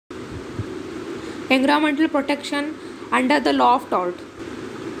Environmental protection under the law of tort.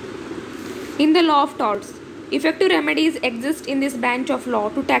 In the law of torts, effective remedies exist in this branch of law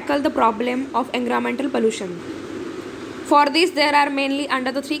to tackle the problem of environmental pollution. For this, there are mainly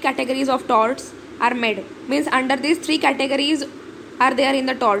under the three categories of torts are made. Means under these three categories are there in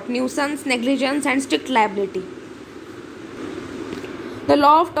the tort: nuisance, negligence, and strict liability. The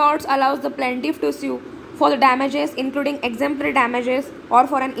law of torts allows the plaintiff to sue for the damages, including exemplary damages, or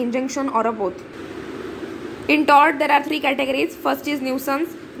for an injunction or a both. In tort, there are three categories. First is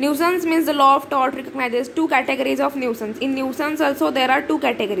nuisance. Nuisance means the law of tort recognizes two categories of nuisance. In nuisance also there are two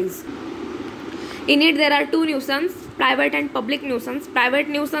categories. In it there are two nuisance, private and public nuisance. Private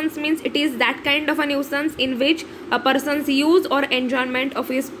nuisance means it is that kind of a nuisance in which a person's use or enjoyment of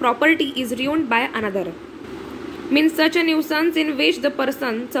his property is ruined by another. Means such a nuisance in which the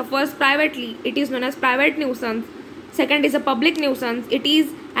person suffers privately, it is known as private nuisance. Second is a public nuisance. It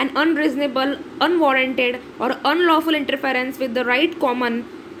is an unreasonable, unwarranted or unlawful interference with the right common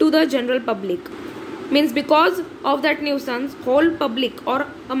to the general public. Means because of that nuisance, whole public or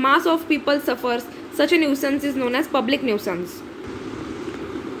a mass of people suffers. Such a nuisance is known as public nuisance.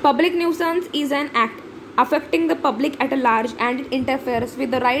 Public nuisance is an act affecting the public at a large and it interferes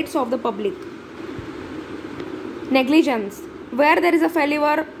with the rights of the public. Negligence, where there is a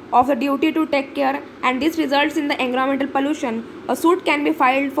failure of the duty to take care and this results in the environmental pollution, a suit can be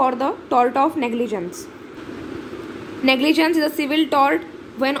filed for the tort of negligence. Negligence is a civil tort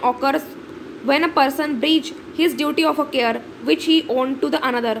when occurs when a person breach his duty of a care which he owed to the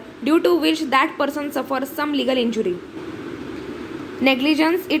another, due to which that person suffers some legal injury.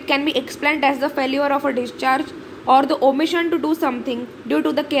 Negligence, it can be explained as the failure of a discharge or the omission to do something due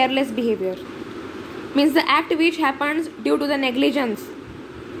to the careless behavior. Means the act which happens due to the negligence,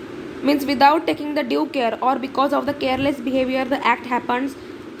 means without taking the due care or because of the careless behavior the act happens.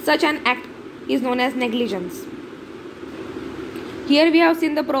 Such an act is known as negligence. Here we have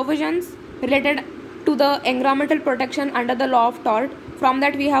seen the provisions related to the environmental protection under the law of tort. From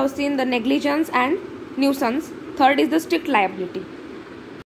that we have seen the negligence and nuisance. Third is the strict liability.